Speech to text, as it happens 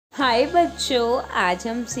हाय बच्चों, आज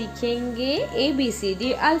हम सीखेंगे ABCD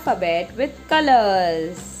alphabet with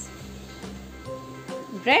colours.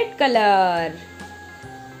 Red colour,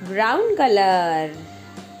 brown colour,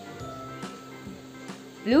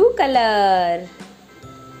 blue colour,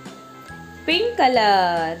 pink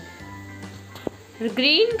colour,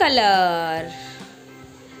 green colour.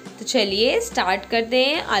 तो चलिए स्टार्ट करते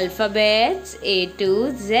हैं alphabets A to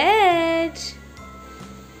Z।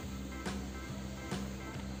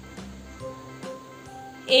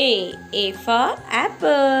 A for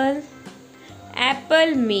apple.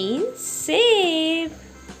 Apple means save.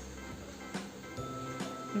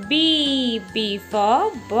 B for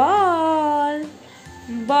ball.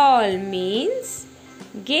 Ball means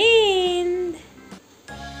gain.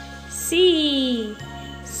 C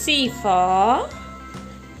for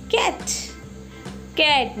cat.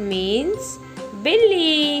 Cat means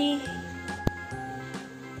Billy.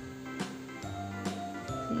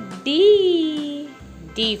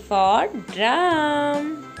 D for drum.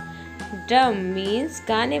 Drum means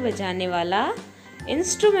गाने बजाने वाला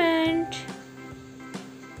instrument.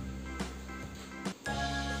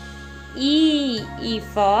 E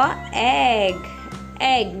for egg.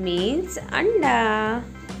 Egg means अंडा।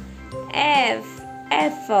 F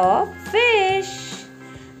for fish.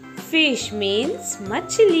 Fish means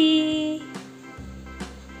मछली।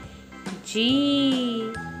 G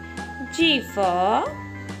for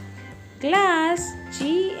glass.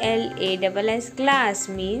 GLASS. Glass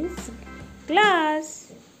means glass.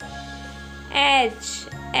 H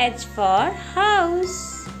for house.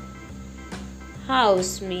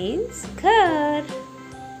 House means घर.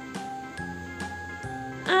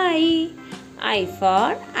 I for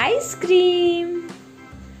ice cream.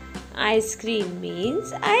 Ice cream means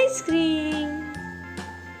ice cream.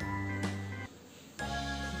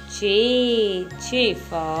 J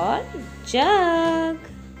for jug.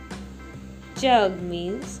 Jug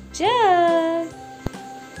means jug.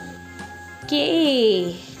 K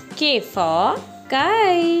for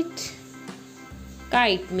kite.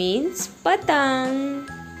 Kite means patang.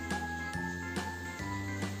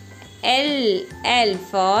 L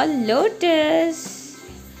for lotus.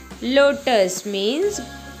 Lotus means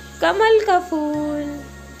कमल का फूल.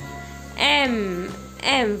 M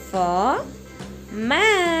for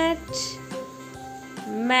mat.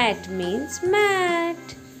 Mat means mat.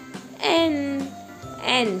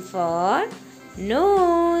 N for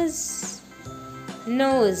nose.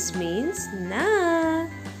 Nose means naak.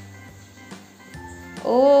 O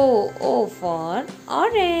for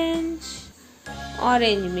orange.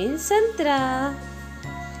 Orange means santra.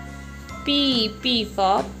 P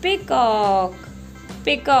for peacock.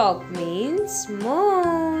 Peacock means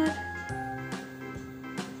more.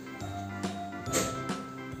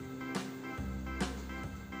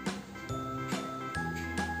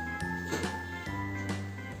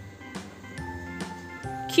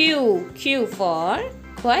 Q for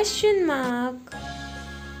question mark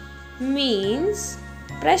means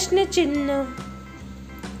प्रश्न चिन्ह।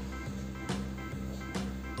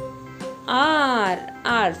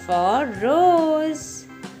 R for rose.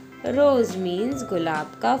 Rose means गुलाब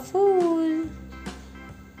का फूल।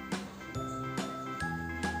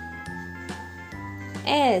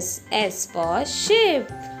 S for ship.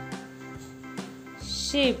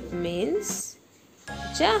 Ship means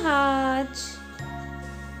जहाज।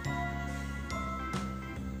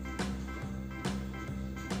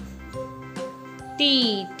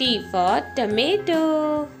 T for tomato.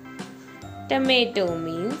 Tomato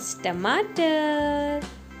means टमाटर।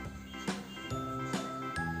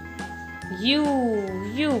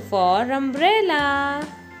 U for umbrella.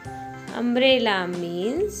 Umbrella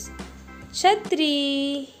means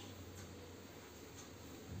छतरी।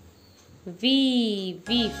 V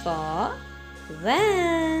for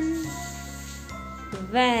van.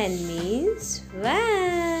 Van means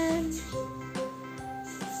van.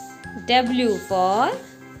 W for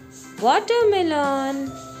watermelon.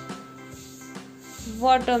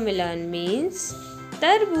 Watermelon means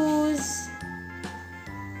तरबूज।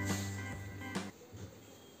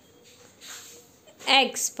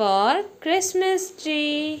 X for Christmas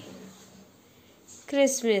tree.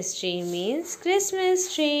 Christmas tree means Christmas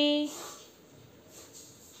tree.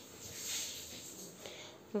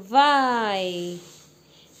 Y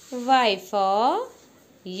for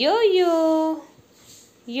yo-yo.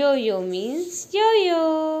 Yo-yo means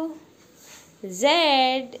yo-yo. Z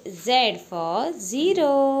for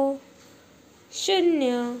zero.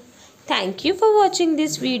 शून्य. Thank you for watching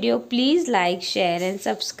this video. Please like, share and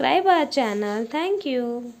subscribe our channel. Thank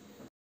you.